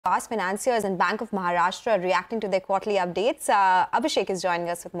Aavas, Financiers and Bank of Maharashtra reacting to their quarterly updates. Abhishek is joining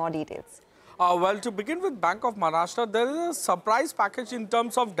us with more details. Well, to begin with Bank of Maharashtra, there is a surprise package in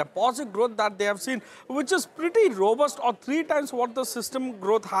terms of deposit growth that they have seen, which is pretty robust, or 3 times what the system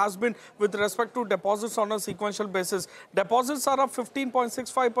growth has been with respect to deposits on a sequential basis. Deposits are up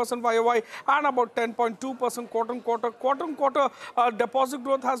 15.65% YOY and about 10.2% quarter-on-quarter. Quarter-on-quarter deposit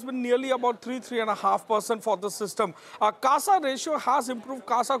growth has been nearly about 3.5% for the system. CASA ratio has improved.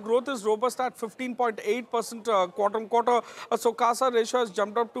 CASA growth is robust at 15.8% quarter-on-quarter. So CASA ratio has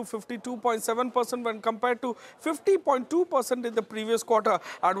jumped up to 52.7% when compared to 50.2% in the previous quarter.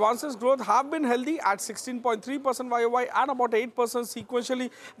 Advances growth have been healthy at 16.3% YOY and about 8% sequentially.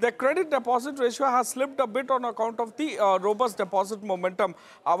 The credit deposit ratio has slipped a bit on account of the robust deposit momentum.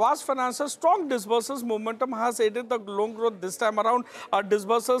 Aavas Financiers' strong disbursals momentum has aided the loan growth this time around.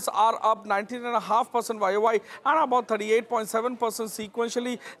 Disbursals are up 19.5% YOY and about 38.7%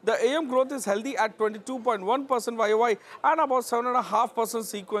 sequentially. The AM growth is healthy at 22.1% YOY and about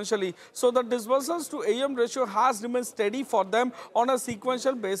 7.5% sequentially. So the disbursals to AM ratio has remained steady for them on a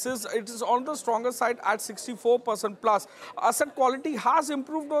sequential basis. It is on the stronger side at 64% plus. Asset quality has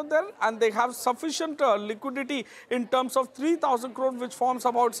improved over there, and they have sufficient liquidity in terms of 3,000 crore, which forms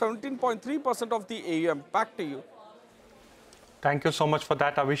about 17.3% of the AM. Back to you. Thank you so much for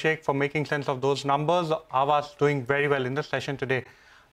that, Abhishek, for making sense of those numbers. Aavas doing very well in the session today.